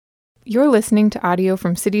You're listening to audio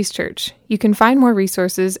from Cities Church. You can find more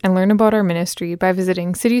resources and learn about our ministry by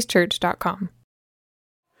visiting citieschurch.com.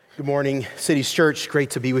 Good morning, Cities Church. Great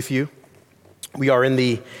to be with you. We are in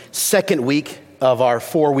the second week of our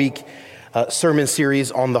 4-week sermon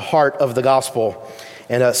series on the heart of the gospel.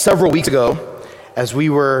 And several weeks ago, as we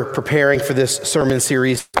were preparing for this sermon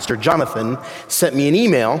series, Pastor Jonathan sent me an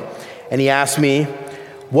email, and he asked me,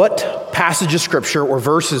 what passage of scripture or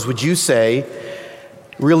verses would you say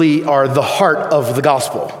really are the heart of the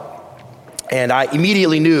gospel? And I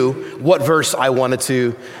immediately knew what verse I wanted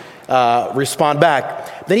to respond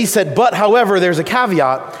back. Then he said, but however, there's a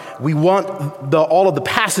caveat. We want all of the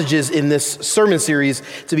passages in this sermon series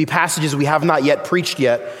to be passages we have not yet preached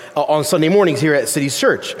yet on Sunday mornings here at Cities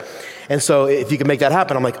Church. And so if you can make that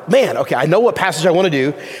happen, I'm like, man, okay, I know what passage I want to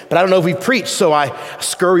do, but I don't know if we've preached. So I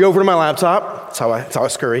scurry over to my laptop. That's how I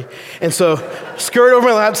scurry. And so scurry over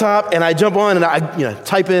my laptop, and I jump on and I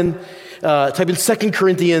type in 2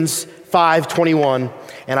 Corinthians 5:21,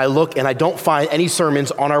 and I look and I don't find any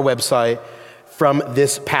sermons on our website from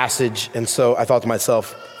this passage. And so I thought to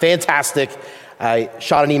myself, fantastic. I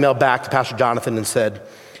shot an email back to Pastor Jonathan and said,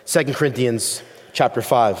 2 Corinthians chapter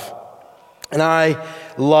 5. And I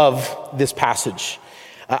love this passage.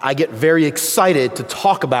 I get very excited to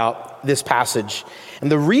talk about this passage.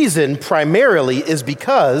 And the reason primarily is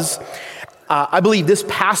because I believe this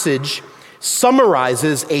passage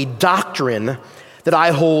summarizes a doctrine that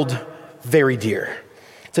I hold very dear.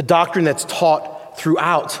 It's a doctrine that's taught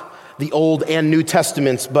throughout the Old and New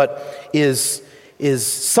Testaments, but is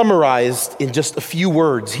summarized in just a few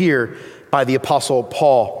words here by the Apostle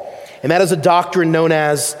Paul. And that is a doctrine known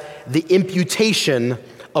as the imputation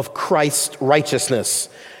of Christ's righteousness.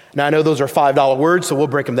 Now, I know those are $5 words, so we'll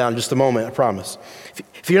break them down in just a moment, I promise.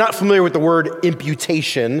 If you're not familiar with the word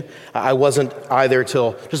imputation, I wasn't either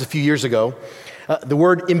till just a few years ago. The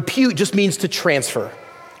word impute just means to transfer.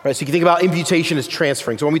 Right, so you can think about imputation as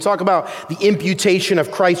transferring. So when we talk about the imputation of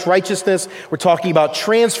Christ's righteousness, we're talking about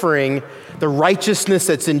transferring the righteousness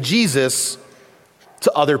that's in Jesus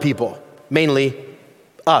to other people, mainly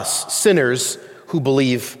us, sinners who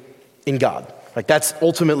believe in God. Like that's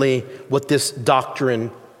ultimately what this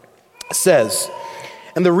doctrine says.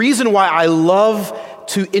 And the reason why I love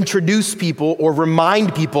to introduce people or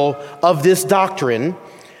remind people of this doctrine,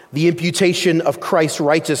 the imputation of Christ's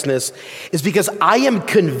righteousness, is because I am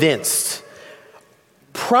convinced,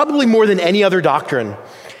 probably more than any other doctrine,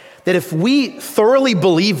 that if we thoroughly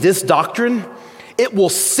believe this doctrine, it will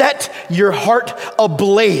set your heart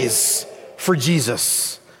ablaze for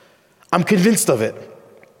Jesus. I'm convinced of it.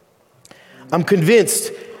 I'm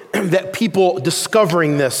convinced that people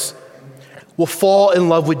discovering this will fall in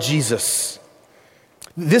love with Jesus.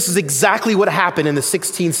 This is exactly what happened in the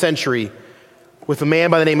 16th century with a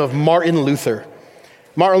man by the name of Martin Luther.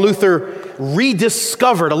 Martin Luther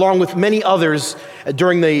rediscovered, along with many others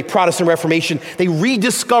during the Protestant Reformation, they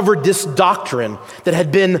rediscovered this doctrine that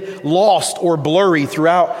had been lost or blurry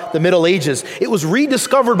throughout the Middle Ages. It was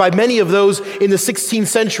rediscovered by many of those in the 16th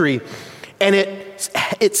century, and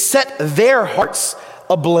it set their hearts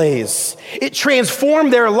ablaze. It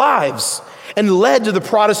transformed their lives and led to the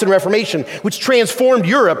Protestant Reformation, which transformed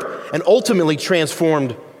Europe and ultimately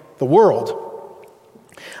transformed the world.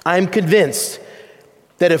 I'm convinced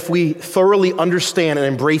that if we thoroughly understand and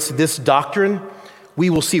embrace this doctrine, we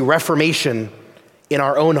will see reformation in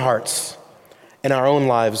our own hearts and our own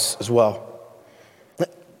lives as well.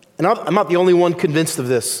 And I'm not the only one convinced of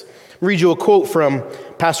this. I'll read you a quote from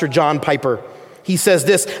Pastor John Piper. He says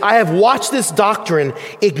this: I have watched this doctrine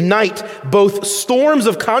ignite both storms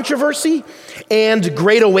of controversy and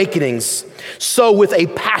great awakenings. So with a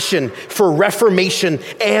passion for reformation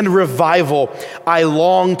and revival, I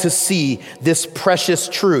long to see this precious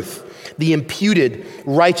truth, the imputed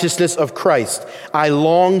righteousness of Christ. I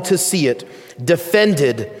long to see it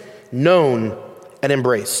defended, known, and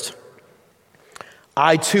embraced.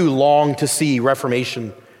 I too long to see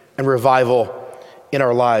reformation and revival in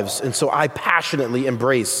our lives. And so I passionately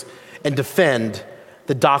embrace and defend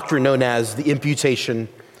the doctrine known as the imputation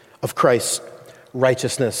of Christ's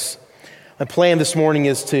righteousness. My plan this morning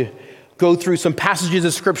is to go through some passages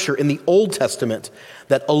of scripture in the Old Testament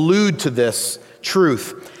that allude to this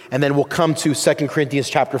truth. And then we'll come to 2 Corinthians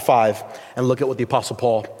chapter 5 and look at what the Apostle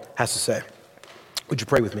Paul has to say. Would you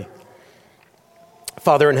pray with me?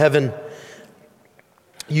 Father in heaven,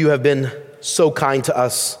 you have been so kind to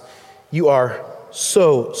us. You are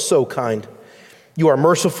so kind. You are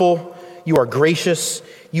merciful. You are gracious.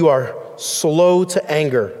 You are slow to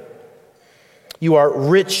anger. You are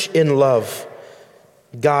rich in love.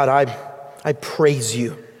 God, I praise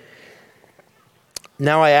you.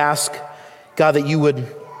 Now I ask, God, that you would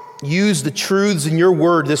use the truths in your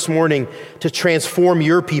word this morning to transform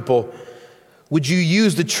your people? Would you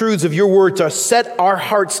use the truths of your word to set our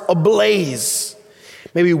hearts ablaze?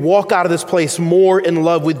 May we walk out of this place more in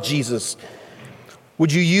love with Jesus.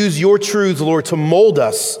 Would you use your truths, Lord, to mold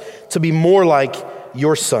us to be more like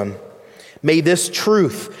your Son? May this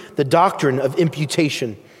truth, the doctrine of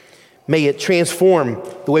imputation, may it transform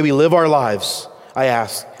the way we live our lives, I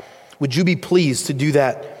ask. Would you be pleased to do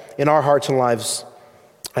that in our hearts and lives,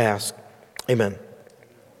 I ask. Amen.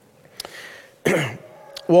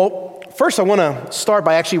 Well, first I want to start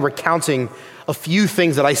by actually recounting a few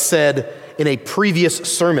things that I said in a previous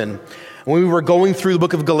sermon. When we were going through the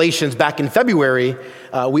book of Galatians back in February,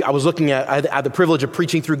 I was looking at, I had the privilege of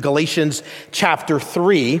preaching through Galatians chapter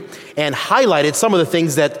 3 and highlighted some of the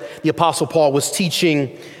things that the Apostle Paul was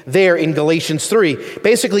teaching there in Galatians 3.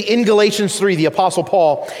 Basically, in Galatians 3, the Apostle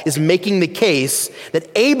Paul is making the case that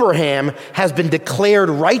Abraham has been declared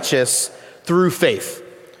righteous through faith.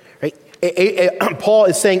 Paul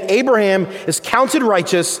is saying Abraham is counted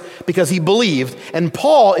righteous because he believed, and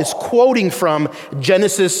Paul is quoting from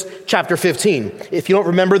Genesis chapter 15. If you don't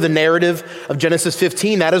remember the narrative of Genesis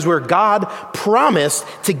 15, that is where God promised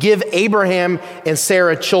to give Abraham and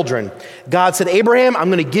Sarah children. God said, Abraham,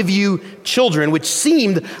 I'm going to give you children, which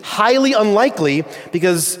seemed highly unlikely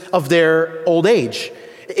because of their old age.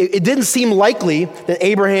 It didn't seem likely that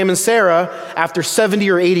Abraham and Sarah, after 70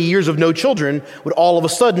 or 80 years of no children, would all of a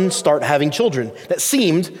sudden start having children. That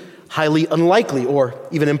seemed highly unlikely or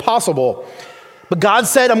even impossible. But God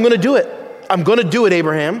said, I'm going to do it. I'm going to do it,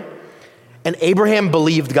 Abraham. And Abraham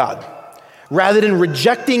believed God. Rather than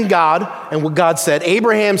rejecting God and what God said,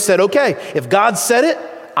 Abraham said, okay, if God said it,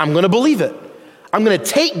 I'm going to believe it. I'm going to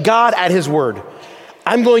take God at his word.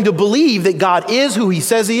 I'm going to believe that God is who he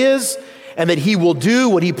says he is, and that he will do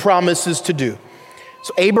what he promises to do.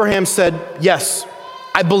 So Abraham said, yes,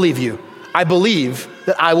 I believe you. I believe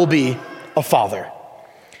that I will be a father.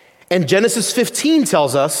 And Genesis 15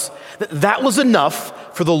 tells us that that was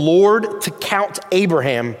enough for the Lord to count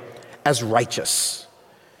Abraham as righteous.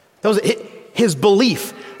 That was his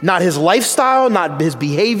belief, not his lifestyle, not his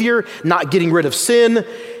behavior, not getting rid of sin.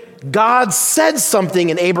 God said something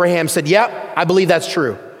and Abraham said, yep, I believe that's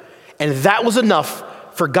true. And that was enough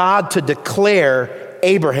for God to declare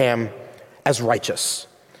Abraham as righteous.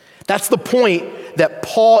 That's the point that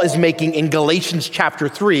Paul is making in Galatians chapter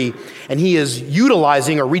 3, and he is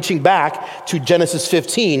utilizing or reaching back to Genesis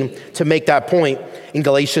 15 to make that point in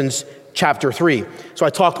Galatians chapter 3. So I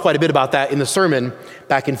talked quite a bit about that in the sermon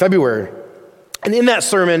back in February. And in that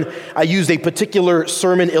sermon, I used a particular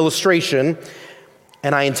sermon illustration,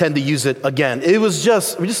 and I intend to use it again. We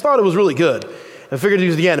just thought it was really good. I figured to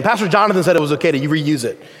use it again. And Pastor Jonathan said it was okay to reuse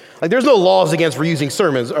it. Like, there's no laws against reusing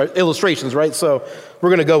sermons or illustrations, right? So we're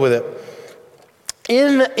going to go with it.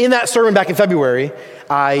 In that sermon back in February,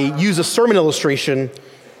 I used a sermon illustration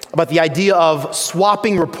about the idea of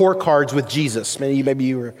swapping report cards with Jesus. Maybe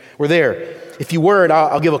you were there. If you weren't,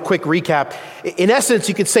 I'll give a quick recap. In essence,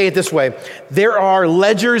 you could say it this way. There are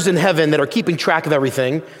ledgers in heaven that are keeping track of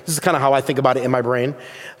everything. This is kind of how I think about it in my brain.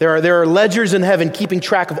 There are ledgers in heaven keeping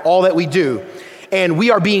track of all that we do. And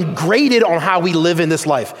we are being graded on how we live in this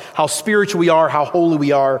life, how spiritual we are, how holy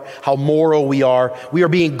we are, how moral we are. We are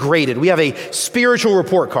being graded. We have a spiritual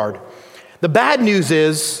report card. The bad news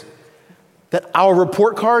is that our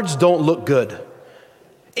report cards don't look good.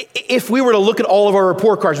 If we were to look at all of our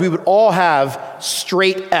report cards, we would all have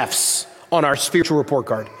straight Fs on our spiritual report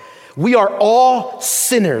card. We are all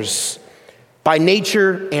sinners by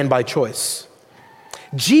nature and by choice.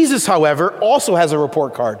 Jesus, however, also has a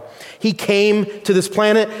report card. He came to this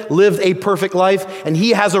planet, lived a perfect life, and he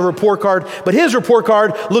has a report card, but his report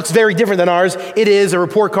card looks very different than ours. It is a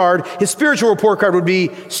report card. His spiritual report card would be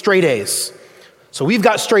straight A's. So we've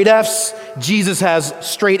got straight F's. Jesus has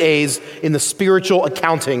straight A's in the spiritual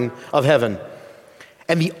accounting of heaven.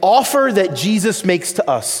 And the offer that Jesus makes to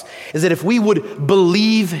us is that if we would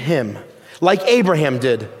believe him, like Abraham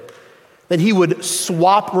did, then he would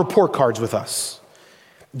swap report cards with us.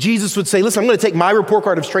 Jesus would say, listen, I'm going to take my report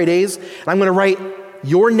card of straight A's, and I'm going to write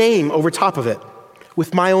your name over top of it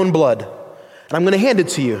with my own blood. And I'm going to hand it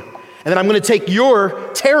to you. And then I'm going to take your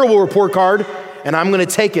terrible report card, and I'm going to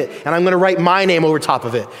take it, and I'm going to write my name over top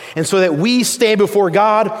of it. And so that we stand before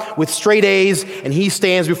God with straight A's, and he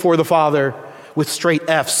stands before the Father with straight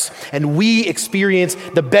F's. And we experience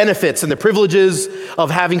the benefits and the privileges of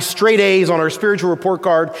having straight A's on our spiritual report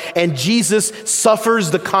card, and Jesus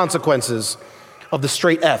suffers the consequences of the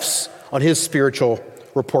straight F's on his spiritual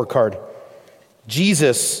report card.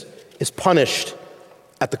 Jesus is punished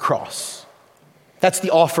at the cross. That's the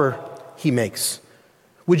offer he makes.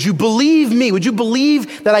 Would you believe me? Would you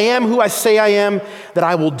believe that I am who I say I am, that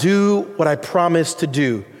I will do what I promise to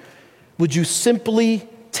do? Would you simply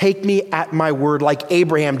take me at my word like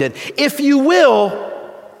Abraham did? If you will,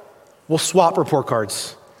 we'll swap report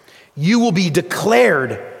cards. You will be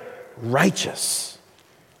declared righteous.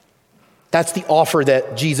 That's the offer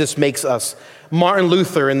that Jesus makes us. Martin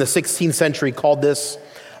Luther in the 16th century called this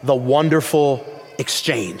the wonderful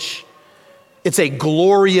exchange. It's a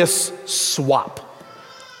glorious swap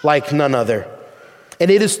like none other. And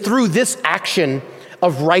it is through this action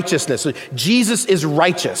of righteousness. So Jesus is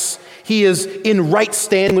righteous. He is in right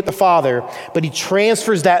standing with the Father, but he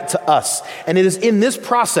transfers that to us. And it is in this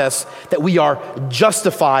process that we are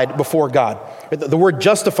justified before God. The word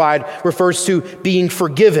justified refers to being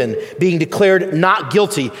forgiven, being declared not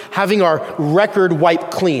guilty, having our record wiped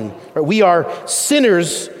clean. We are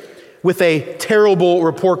sinners with a terrible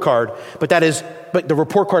report card, but the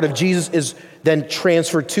report card of Jesus is then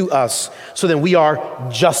transferred to us. So then we are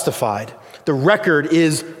justified. The record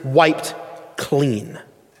is wiped clean.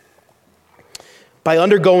 By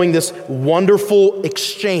undergoing this wonderful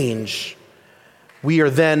exchange, we are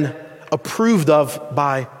then approved of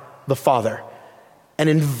by the Father and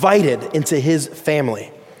invited into his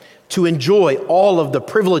family to enjoy all of the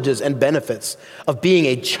privileges and benefits of being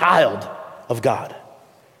a child of God.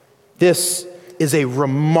 This is a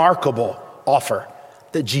remarkable offer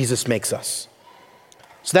that Jesus makes us.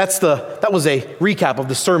 So that was a recap of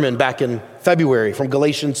the sermon back in February from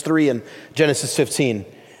Galatians 3 and Genesis 15.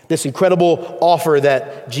 This incredible offer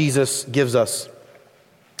that Jesus gives us.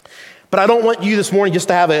 But I don't want you this morning just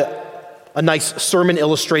to have a nice sermon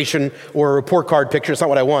illustration or a report card picture. It's not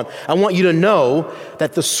what I want. I want you to know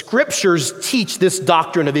that the scriptures teach this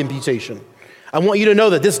doctrine of imputation. I want you to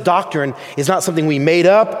know that this doctrine is not something we made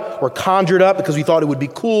up or conjured up because we thought it would be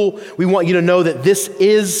cool. We want you to know that this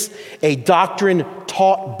is a doctrine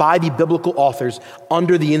taught by the biblical authors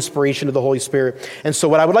under the inspiration of the Holy Spirit. And so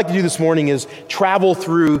what I would like to do this morning is travel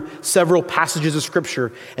through several passages of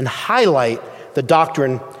Scripture and highlight the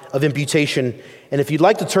doctrine of imputation. And if you'd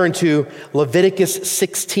like to turn to Leviticus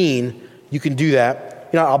 16, you can do that.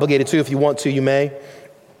 You're not obligated to. If you want to, you may.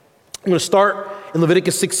 I'm going to start in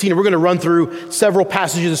Leviticus 16, and we're going to run through several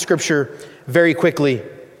passages of Scripture very quickly.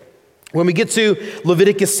 When we get to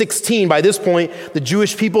Leviticus 16, by this point, the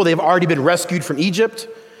Jewish people, they've already been rescued from Egypt.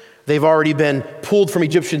 They've already been pulled from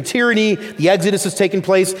Egyptian tyranny. The Exodus has taken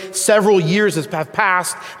place. Several years have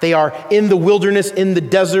passed. They are in the wilderness, in the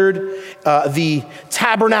desert. The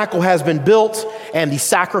tabernacle has been built, and the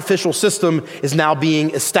sacrificial system is now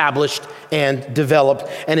being established and developed.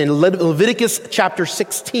 And in Leviticus chapter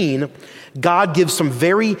 16, God gives some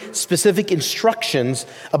very specific instructions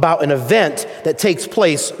about an event that takes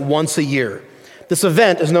place once a year. This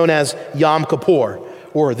event is known as Yom Kippur,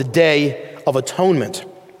 or the Day of Atonement.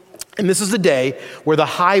 And this is the day where the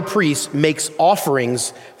high priest makes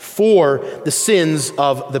offerings for the sins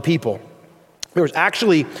of the people. There was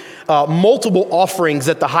actually multiple offerings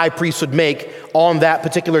that the high priest would make on that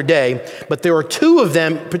particular day, but there are two of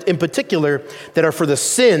them in particular that are for the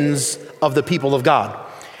sins of the people of God.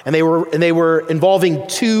 And they were involving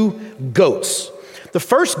two goats. The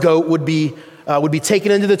first goat would be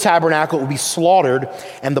taken into the tabernacle, it would be slaughtered,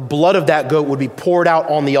 and the blood of that goat would be poured out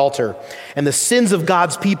on the altar. And the sins of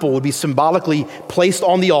God's people would be symbolically placed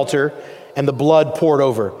on the altar and the blood poured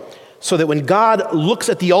over. So that when God looks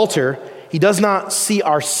at the altar, he does not see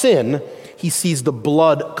our sin, he sees the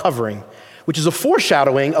blood covering, which is a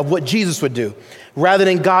foreshadowing of what Jesus would do. Rather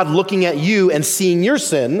than God looking at you and seeing your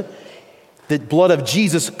sin, the blood of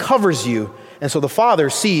Jesus covers you. And so the Father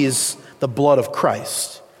sees the blood of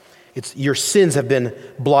Christ. Your sins have been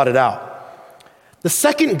blotted out. The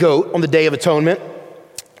second goat on the Day of Atonement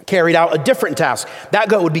carried out a different task. That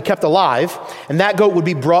goat would be kept alive, and that goat would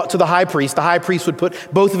be brought to the high priest. The high priest would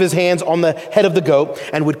put both of his hands on the head of the goat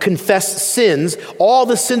and would confess sins. All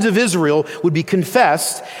the sins of Israel would be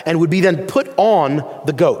confessed and would be then put on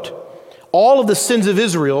the goat. All of the sins of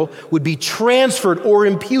Israel would be transferred or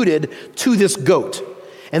imputed to this goat.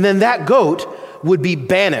 And then that goat would be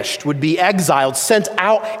banished, would be exiled, sent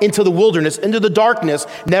out into the wilderness, into the darkness,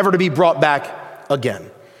 never to be brought back again.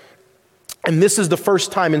 And this is the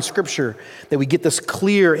first time in Scripture that we get this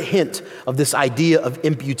clear hint of this idea of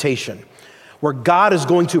imputation, where God is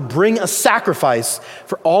going to bring a sacrifice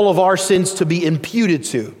for all of our sins to be imputed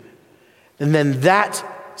to. And then that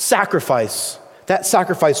sacrifice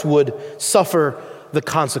would suffer the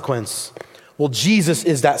consequence. Well, Jesus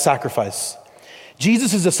is that sacrifice.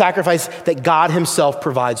 Jesus is the sacrifice that God himself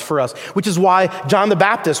provides for us, which is why John the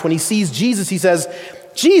Baptist, when he sees Jesus, he says,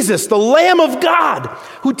 Jesus, the Lamb of God,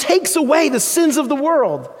 who takes away the sins of the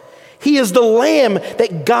world. He is the lamb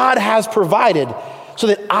that God has provided so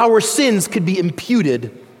that our sins could be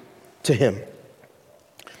imputed to him.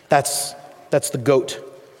 That's the goat.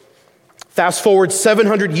 Fast forward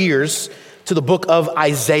 700 years to the book of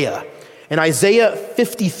Isaiah. And Isaiah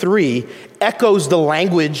 53 echoes the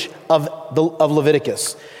language of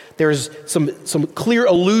Leviticus. There's some clear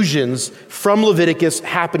allusions from Leviticus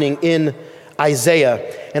happening in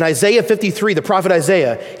Isaiah. In Isaiah 53, the prophet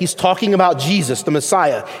Isaiah, he's talking about Jesus, the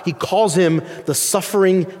Messiah. He calls him the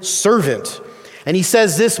suffering servant. And he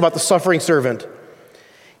says this about the suffering servant: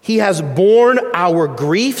 he has borne our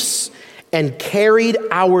griefs and carried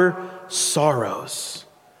our sorrows.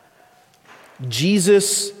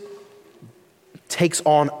 Jesus takes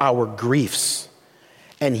on our griefs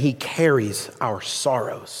and he carries our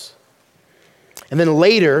sorrows. And then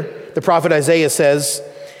later, the prophet Isaiah says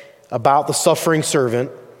about the suffering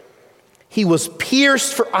servant, he was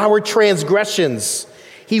pierced for our transgressions.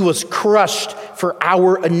 He was crushed for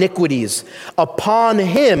our iniquities. Upon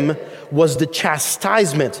him was the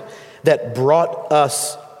chastisement that brought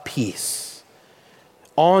us peace.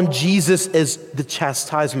 On Jesus is the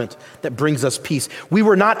chastisement that brings us peace. We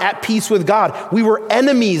were not at peace with God. We were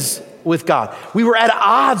enemies with God. We were at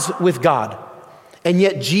odds with God. And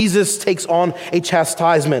yet Jesus takes on a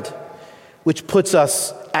chastisement which puts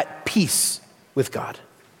us at peace with God.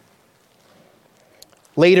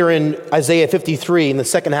 Later in Isaiah 53, in the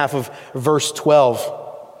second half of verse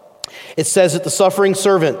 12, it says that the suffering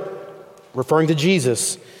servant, referring to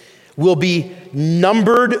Jesus, will be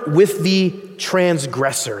numbered with the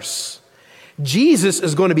transgressors. Jesus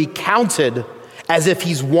is going to be counted as if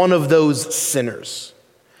he's one of those sinners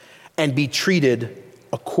and be treated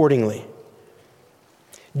accordingly.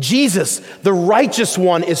 Jesus, the righteous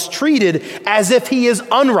one, is treated as if he is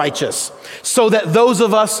unrighteous, so that those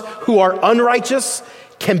of us who are unrighteous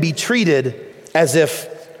can be treated as if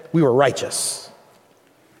we were righteous.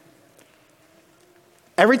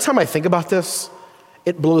 Every time I think about this,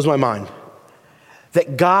 it blows my mind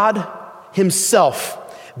that God himself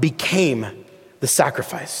became the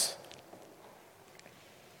sacrifice.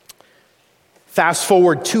 Fast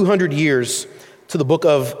forward 200 years to the book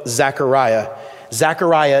of Zechariah.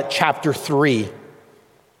 Zechariah chapter 3.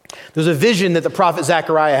 There's a vision that the prophet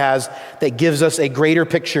Zechariah has that gives us a greater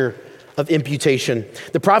picture of imputation.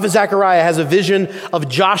 The prophet Zechariah has a vision of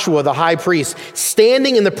Joshua, the high priest,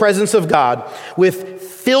 standing in the presence of God with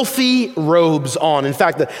filthy robes on. In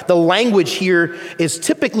fact, the language here is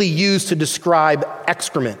typically used to describe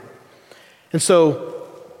excrement. And so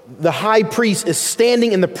the high priest is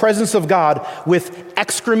standing in the presence of God with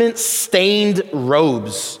excrement-stained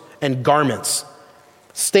robes and garments,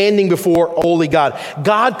 standing before holy God.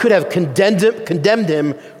 God could have condemned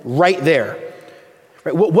him right there.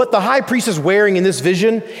 Right? What the high priest is wearing in this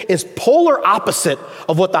vision is polar opposite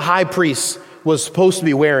of what the high priest was supposed to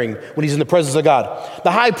be wearing when he's in the presence of God.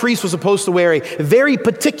 The high priest was supposed to wear a very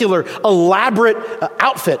particular, elaborate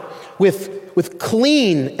outfit with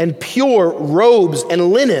clean and pure robes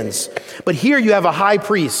and linens. But here you have a high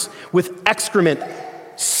priest with excrement,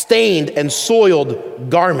 stained and soiled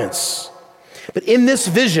garments. But in this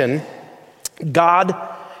vision, God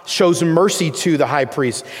shows mercy to the high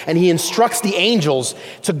priest, and he instructs the angels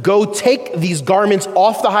to go take these garments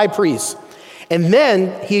off the high priest. And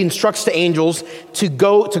then he instructs the angels to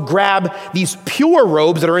go to grab these pure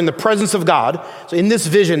robes that are in the presence of God. So in this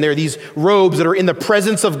vision, there are these robes that are in the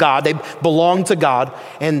presence of God. They belong to God.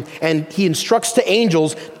 And he instructs the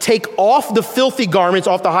angels, take off the filthy garments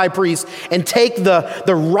off the high priest and take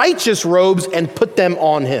the righteous robes and put them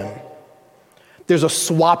on him. There's a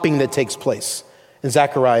swapping that takes place in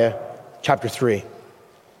Zechariah chapter 3.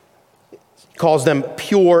 Calls them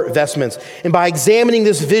pure vestments. And by examining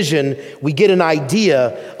this vision, we get an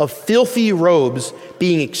idea of filthy robes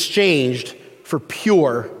being exchanged for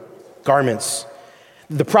pure garments.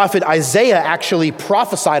 The prophet Isaiah actually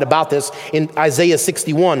prophesied about this in Isaiah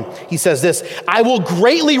 61. He says this: I will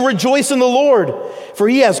greatly rejoice in the Lord, for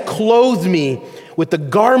he has clothed me with the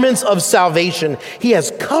garments of salvation. He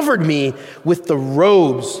has covered me with the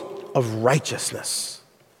robes of righteousness.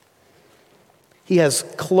 He has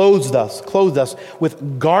clothed us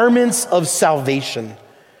with garments of salvation,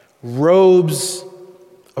 robes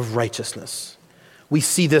of righteousness. We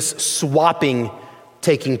see this swapping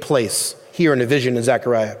taking place here in the vision in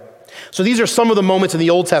Zechariah. So these are some of the moments in the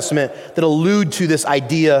Old Testament that allude to this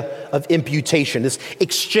idea of imputation, this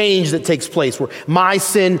exchange that takes place where my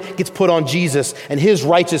sin gets put on Jesus and his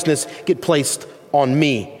righteousness gets placed on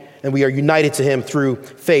me, and we are united to him through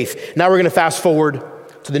faith. Now we're going to fast forward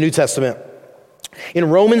to the New Testament. In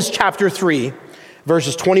Romans chapter 3,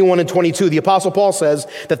 verses 21 and 22, the Apostle Paul says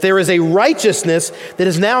that there is a righteousness that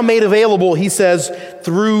is now made available, he says,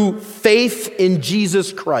 through faith in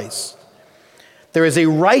Jesus Christ. There is a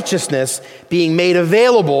righteousness being made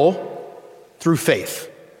available through faith.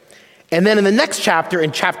 And then in the next chapter,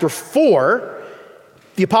 in chapter 4,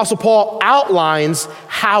 the Apostle Paul outlines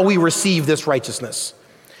how we receive this righteousness.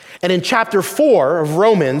 And in chapter 4 of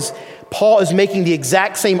Romans, Paul is making the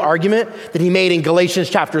exact same argument that he made in Galatians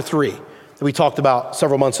chapter 3 that we talked about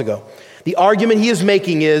several months ago. The argument he is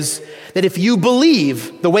making is that if you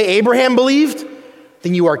believe the way Abraham believed,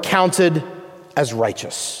 then you are counted as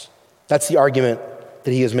righteous. That's the argument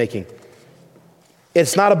that he is making.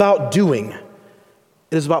 It's not about doing.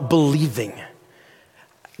 It is about believing.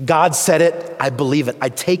 God said it, I believe it. I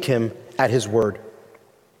take him at his word.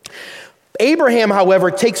 Abraham, however,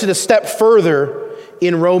 takes it a step further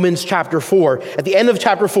in Romans chapter 4. At the end of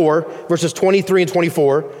chapter 4, verses 23 and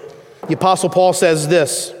 24, the Apostle Paul says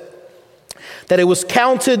this, that it was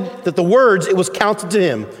counted, that the words, it was counted to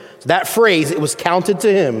him. So that phrase, it was counted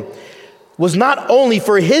to him, was not only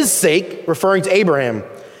for his sake, referring to Abraham,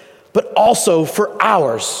 but also for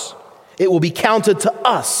ours. It will be counted to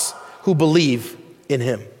us who believe in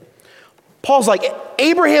him. Paul's like,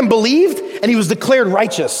 Abraham believed and he was declared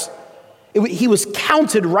righteous. He was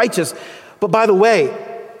counted righteous. But by the way,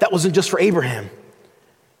 that wasn't just for Abraham.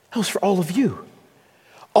 That was for all of you.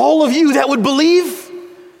 All of you that would believe,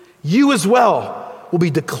 you as well will be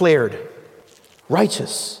declared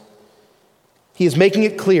righteous. He is making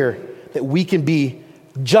it clear that we can be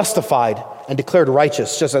justified and declared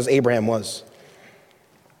righteous just as Abraham was.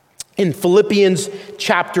 In Philippians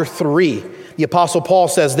chapter 3, the Apostle Paul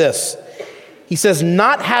says this. He says,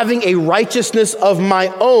 not having a righteousness of my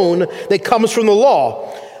own that comes from the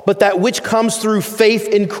law, but that which comes through faith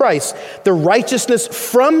in Christ, the righteousness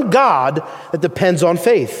from God that depends on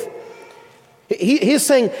faith. He is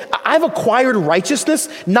saying, I've acquired righteousness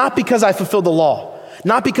not because I fulfilled the law,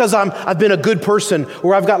 not because I've been a good person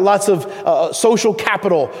or I've got lots of social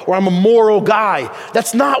capital or I'm a moral guy.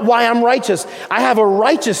 That's not why I'm righteous. I have a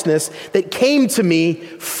righteousness that came to me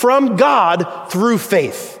from God through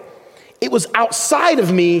faith. It was outside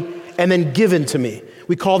of me and then given to me.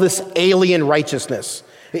 We call this alien righteousness.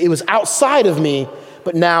 It was outside of me,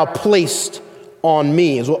 but now placed on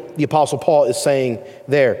me, is what the Apostle Paul is saying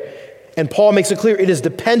there. And Paul makes it clear it is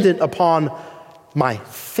dependent upon my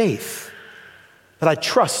faith, that I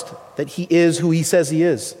trust that he is who he says he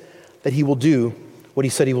is, that he will do what he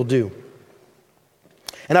said he will do.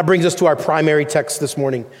 And that brings us to our primary text this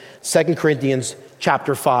morning, 2 Corinthians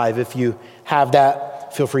chapter 5. If you have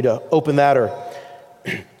that, feel free to open that or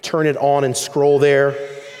turn it on and scroll there.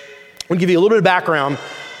 I'm going to give you a little bit of background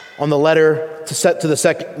on the letter to the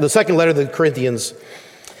second letter to the Corinthians.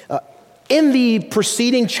 In the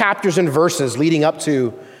preceding chapters and verses leading up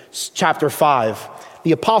to chapter 5,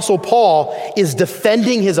 the Apostle Paul is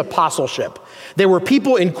defending his apostleship. There were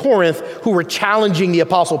people in Corinth who were challenging the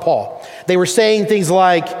Apostle Paul. They were saying things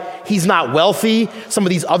like, he's not wealthy. Some of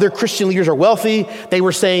these other Christian leaders are wealthy. They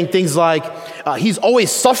were saying things like, he's always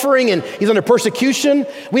suffering and he's under persecution.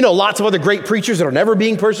 We know lots of other great preachers that are never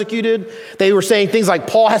being persecuted. They were saying things like,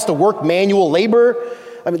 Paul has to work manual labor.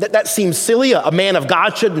 I mean, that seems silly. A man of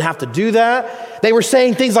God shouldn't have to do that. They were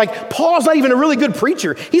saying things like, Paul's not even a really good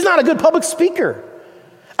preacher. He's not a good public speaker.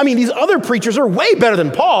 I mean, these other preachers are way better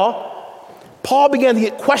than Paul. Paul began to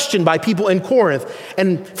get questioned by people in Corinth.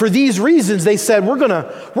 And for these reasons, they said, we're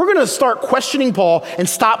gonna start questioning Paul and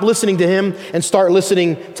stop listening to him and start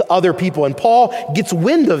listening to other people. And Paul gets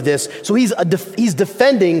wind of this, so he's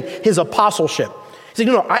defending his apostleship. He's saying,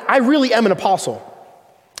 no, I really am an apostle.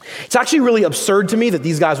 It's actually really absurd to me that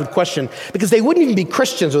these guys would question, because they wouldn't even be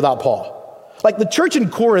Christians without Paul. Like, the church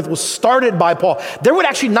in Corinth was started by Paul. There would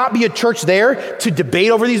actually not be a church there to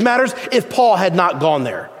debate over these matters if Paul had not gone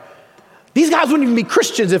there. These guys wouldn't even be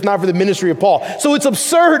Christians if not for the ministry of Paul. So it's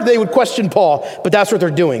absurd they would question Paul, but that's what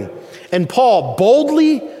they're doing. And Paul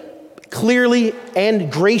boldly, clearly,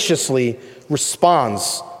 and graciously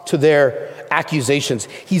responds to their accusations.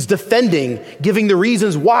 He's defending, giving the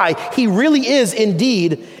reasons why he really is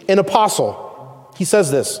indeed an apostle. He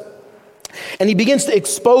says this, and he begins to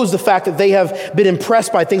expose the fact that they have been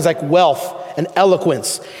impressed by things like wealth and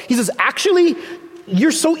eloquence. He says, actually,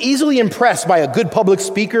 you're so easily impressed by a good public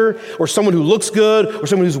speaker or someone who looks good or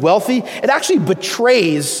someone who's wealthy. It actually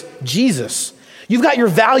betrays Jesus. You've got your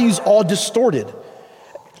values all distorted.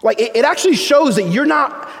 Like, it actually shows that you're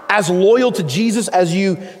not as loyal to Jesus as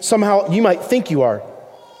you might think you are.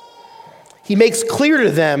 He makes clear to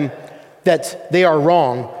them that they are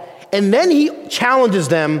wrong. And then he challenges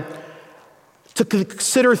them to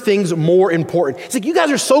consider things more important. It's like, you guys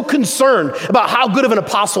are so concerned about how good of an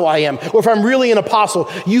apostle I am, or if I'm really an apostle.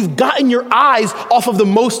 You've gotten your eyes off of the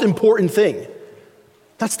most important thing.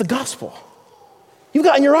 That's the gospel. You've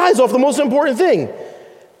gotten your eyes off the most important thing.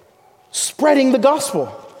 Spreading the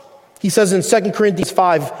gospel. He says in 2 Corinthians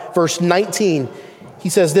 5, verse 19, he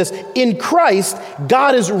says this, in Christ,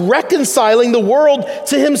 God is reconciling the world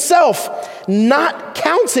to himself, not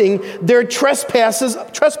counting their trespasses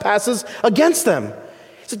against them.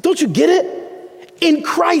 So don't you get it? In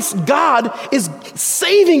Christ, God is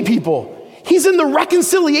saving people. He's in the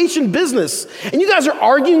reconciliation business. And you guys are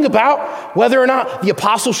arguing about whether or not the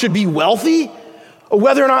apostle should be wealthy, or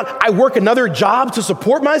whether or not I work another job to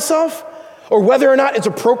support myself, or whether or not it's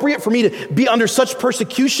appropriate for me to be under such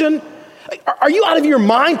persecution. Are you out of your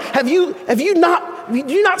mind? Do you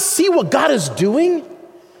not see what God is doing?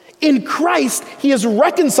 In Christ, he is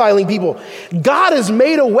reconciling people. God has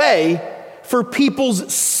made a way for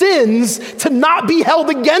people's sins to not be held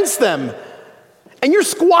against them. And you're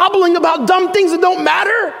squabbling about dumb things that don't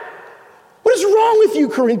matter? What is wrong with you,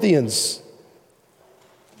 Corinthians?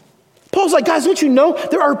 Paul's like, guys, don't you know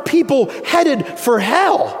there are people headed for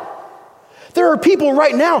hell? There are people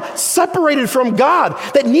right now separated from God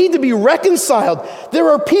that need to be reconciled. There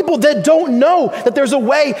are people that don't know that there's a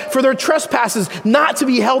way for their trespasses not to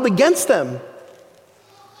be held against them.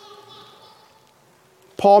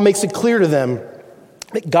 Paul makes it clear to them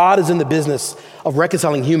that God is in the business of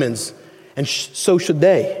reconciling humans, and so should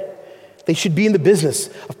they. They should be in the business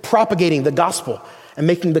of propagating the gospel and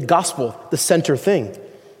making the gospel the center thing.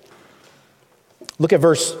 Look at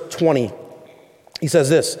verse 20. He says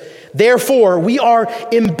this, therefore, we are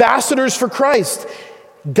ambassadors for Christ,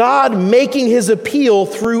 God making his appeal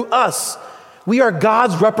through us. We are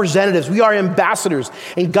God's representatives. We are ambassadors,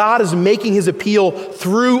 and God is making his appeal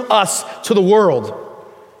through us to the world.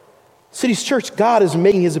 Cities Church, God is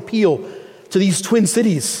making his appeal to these twin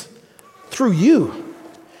cities through you.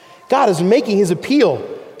 God is making his appeal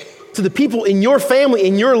to the people in your family,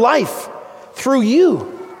 in your life, through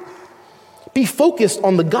you. Be focused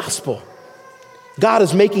on the gospel. God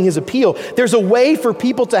is making his appeal. There's a way for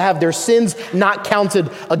people to have their sins not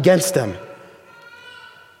counted against them.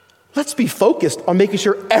 Let's be focused on making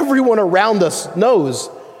sure everyone around us knows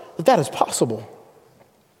that that is possible.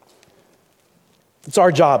 It's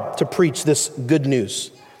our job to preach this good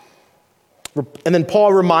news. And then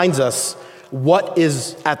Paul reminds us what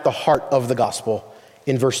is at the heart of the gospel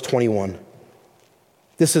in verse 21.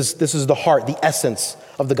 This is the heart, the essence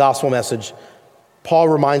of the gospel message. Paul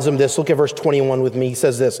reminds them this. Look at verse 21 with me. He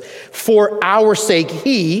says this, for our sake,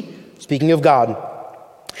 he, speaking of God,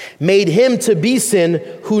 made him to be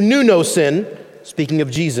sin who knew no sin, speaking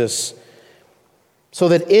of Jesus, so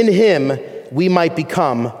that in him we might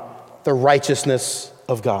become the righteousness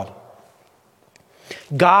of God.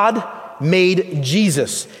 God made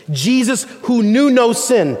Jesus who knew no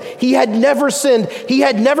sin. He had never sinned. He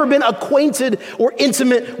had never been acquainted or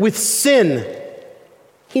intimate with sin.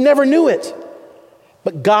 He never knew it.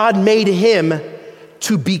 But God made him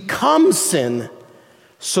to become sin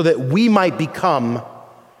so that we might become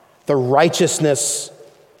the righteousness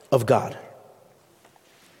of God.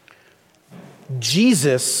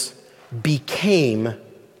 Jesus became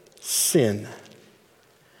sin.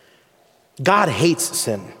 God hates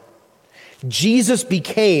sin. Jesus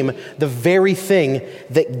became the very thing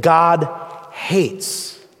that God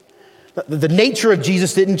hates. The nature of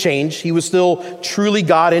Jesus didn't change. He was still truly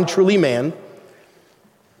God and truly man.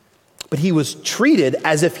 But he was treated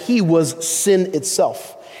as if he was sin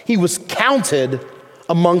itself. He was counted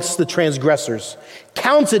amongst the transgressors,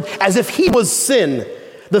 counted as if he was sin,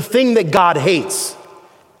 the thing that God hates.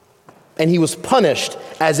 And he was punished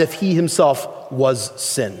as if he himself was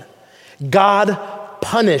sin. God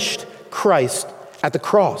punished Christ at the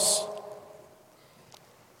cross.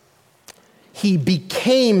 He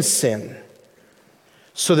became sin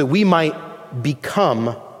so that we might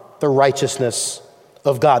become the righteousness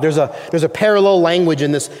of God. There's a parallel language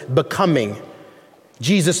in this becoming.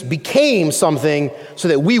 Jesus became something so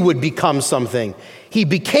that we would become something. He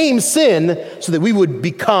became sin so that we would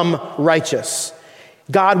become righteous.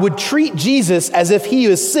 God would treat Jesus as if he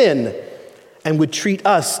is sin and would treat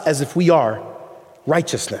us as if we are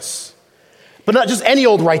righteousness. But not just any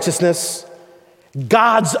old righteousness,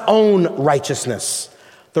 God's own righteousness,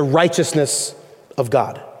 the righteousness of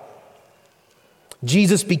God.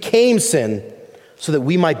 Jesus became sin so that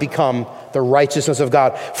we might become the righteousness of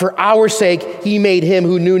God. For our sake, he made him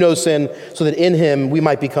who knew no sin, so that in him we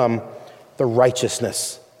might become the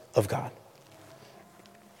righteousness of God.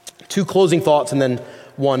 Two closing thoughts and then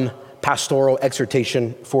one pastoral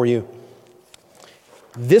exhortation for you.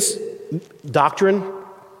 This doctrine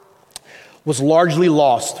was largely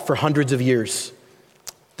lost for hundreds of years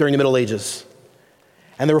during the Middle Ages.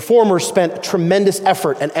 And the reformers spent tremendous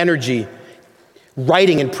effort and energy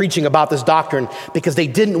writing and preaching about this doctrine because they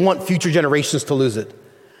didn't want future generations to lose it.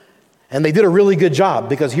 And they did a really good job,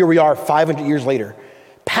 because here we are 500 years later,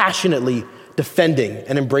 passionately defending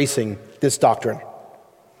and embracing this doctrine.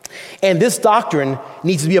 And this doctrine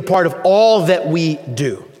needs to be a part of all that we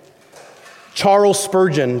do. Charles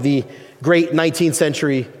Spurgeon, the great 19th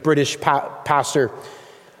century British pastor,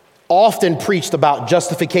 often preached about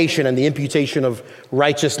justification and the imputation of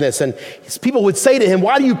righteousness. And people would say to him,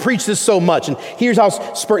 "Why do you preach this so much?" And here's how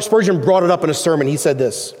Spurgeon brought it up in a sermon. He said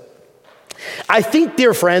this: "I think,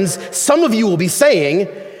 dear friends, some of you will be saying,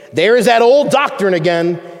 'There is that old doctrine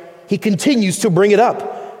again.' He continues to bring it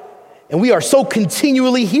up, and we are so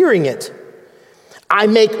continually hearing it. I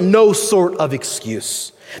make no sort of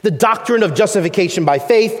excuse. The doctrine of justification by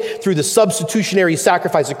faith through the substitutionary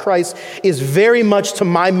sacrifice of Christ is very much to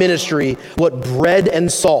my ministry what bread and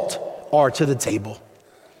salt are to the table.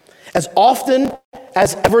 As often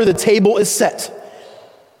as ever the table is set,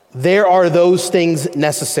 there are those things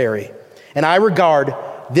necessary. And I regard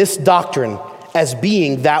this doctrine as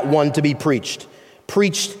being that one to be preached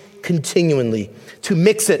continually, to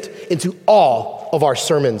mix it into all of our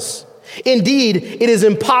sermons. Indeed, it is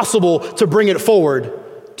impossible to bring it forward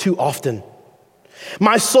too often.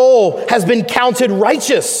 My soul has been counted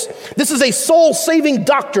righteous. This is a soul-saving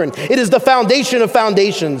doctrine. It is the foundation of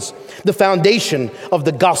foundations, the foundation of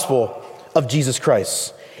the gospel of Jesus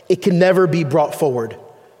Christ. It can never be brought forward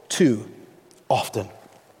too often."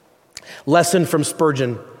 Lesson from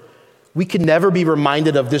Spurgeon: we can never be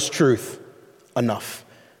reminded of this truth enough.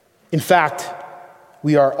 In fact,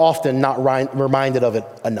 we are often not reminded of it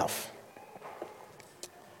enough.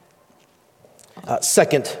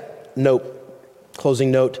 Second note,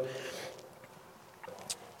 closing note.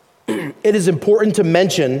 It is important to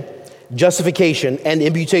mention justification and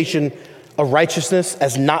imputation of righteousness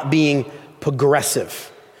as not being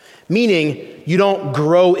progressive, meaning you don't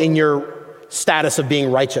grow in your status of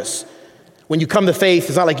being righteous. When you come to faith,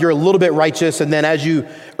 it's not like you're a little bit righteous and then as you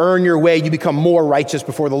earn your way, you become more righteous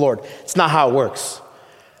before the Lord. It's not how it works.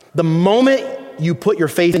 The moment you put your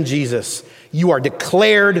faith in Jesus, you are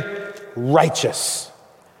declared righteous.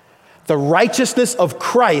 The righteousness of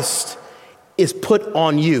Christ is put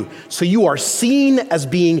on you. So you are seen as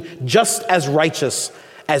being just as righteous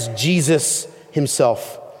as Jesus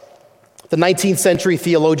himself. The 19th century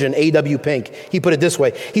theologian A.W. Pink, he put it this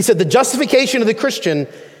way. He said, "The justification of the Christian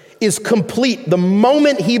is complete the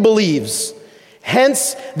moment he believes.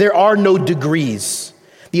 Hence, there are no degrees.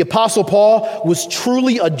 The Apostle Paul was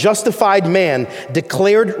truly a justified man,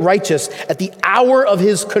 declared righteous at the hour of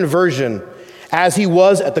his conversion, as he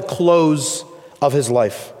was at the close of his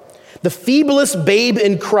life. The feeblest babe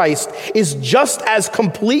in Christ is just as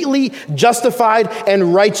completely justified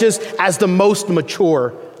and righteous as the most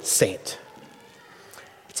mature saint."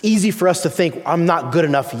 It's easy for us to think, I'm not good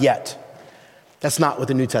enough yet. That's not what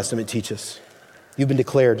the New Testament teaches. You've been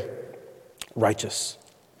declared righteous.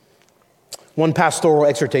 One pastoral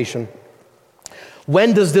exhortation.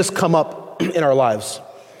 When does this come up in our lives?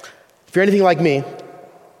 If you're anything like me,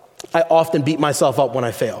 I often beat myself up when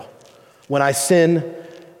I fail. When I sin,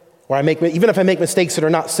 or even if I make mistakes that are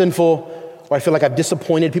not sinful, or I feel like I've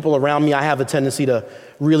disappointed people around me, I have a tendency to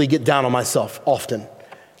really get down on myself often,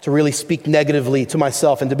 to really speak negatively to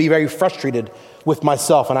myself and to be very frustrated with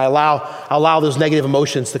myself. And I allow those negative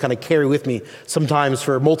emotions to kind of carry with me sometimes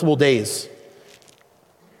for multiple days.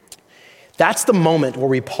 That's the moment where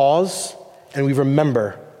we pause and we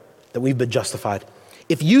remember that we've been justified.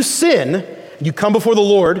 If you sin, you come before the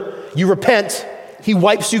Lord, you repent, he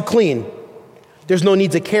wipes you clean. There's no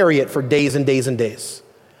need to carry it for days and days and days.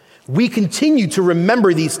 We continue to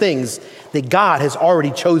remember these things that God has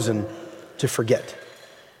already chosen to forget.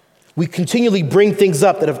 We continually bring things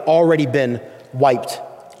up that have already been wiped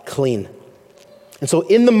clean. And so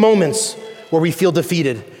in the moments where we feel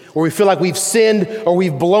defeated, where we feel like we've sinned or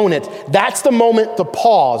we've blown it, that's the moment to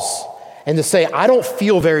pause and to say, I don't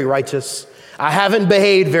feel very righteous. I haven't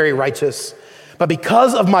behaved very righteous. But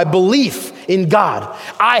because of my belief in God,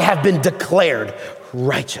 I have been declared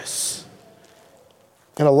righteous.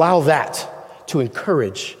 And allow that to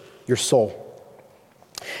encourage your soul.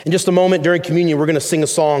 In just a moment during communion, we're going to sing a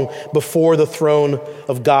song, Before the Throne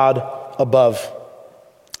of God Above.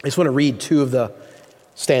 I just want to read two of the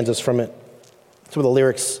stanzas from it, some of the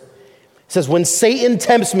lyrics. It says, "When Satan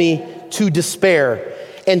tempts me to despair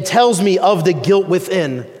and tells me of the guilt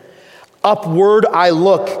within, upward I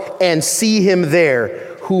look and see him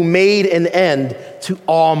there who made an end to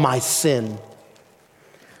all my sin.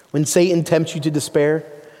 When Satan tempts you to despair,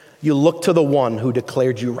 you look to the one who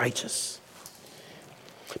declared you righteous.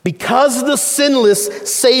 Because the sinless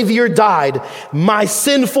Savior died, my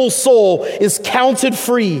sinful soul is counted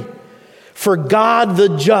free. For God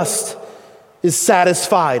the just is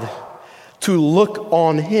satisfied to look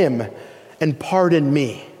on him and pardon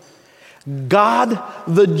me. God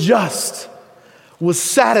the just was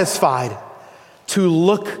satisfied to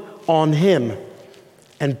look on him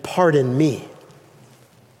and pardon me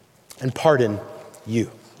and pardon you.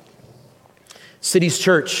 Cities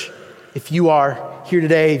Church, if you are here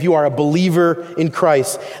today, if you are a believer in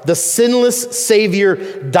Christ, the sinless Savior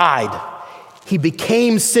died. He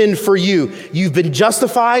became sin for you. You've been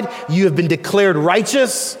justified, you have been declared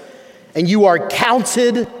righteous, and you are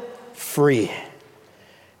counted free.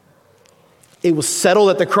 It was settled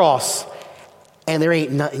at the cross, and there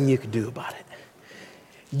ain't nothing you can do about it.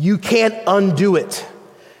 You can't undo it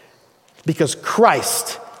because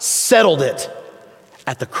Christ settled it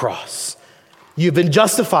at the cross. You've been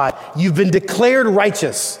justified, you've been declared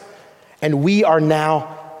righteous, and we are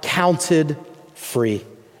now counted free.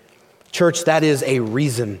 Church, that is a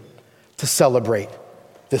reason to celebrate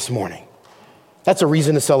this morning. That's a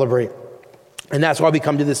reason to celebrate. And that's why we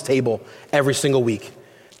come to this table every single week,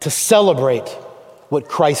 to celebrate what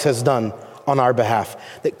Christ has done on our behalf.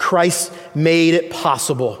 That Christ made it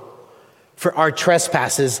possible for our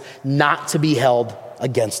trespasses not to be held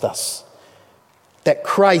against us. That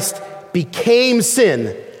Christ became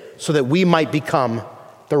sin so that we might become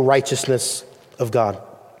the righteousness of God.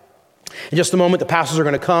 In just a moment, the pastors are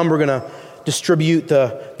going to come. We're going to distribute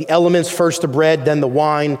the elements, first the bread, then the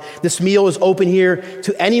wine. This meal is open here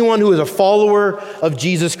to anyone who is a follower of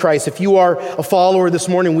Jesus Christ. If you are a follower this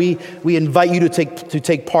morning, we invite you to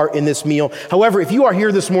take part in this meal. However, if you are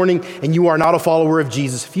here this morning and you are not a follower of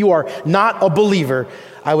Jesus, if you are not a believer,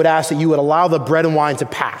 I would ask that you would allow the bread and wine to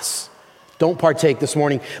pass. Don't partake this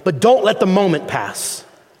morning, but don't let the moment pass.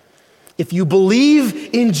 If you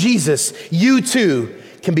believe in Jesus, you too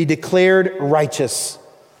can be declared righteous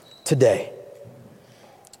today.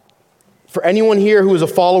 For anyone here who is a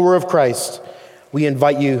follower of Christ, we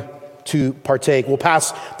invite you to partake. We'll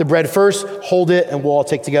pass the bread first, hold it, and we'll all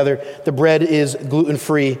take together. The bread is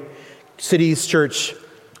gluten-free. Cities Church,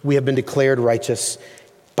 we have been declared righteous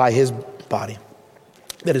by his body.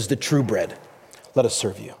 That is the true bread. Let us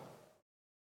serve you.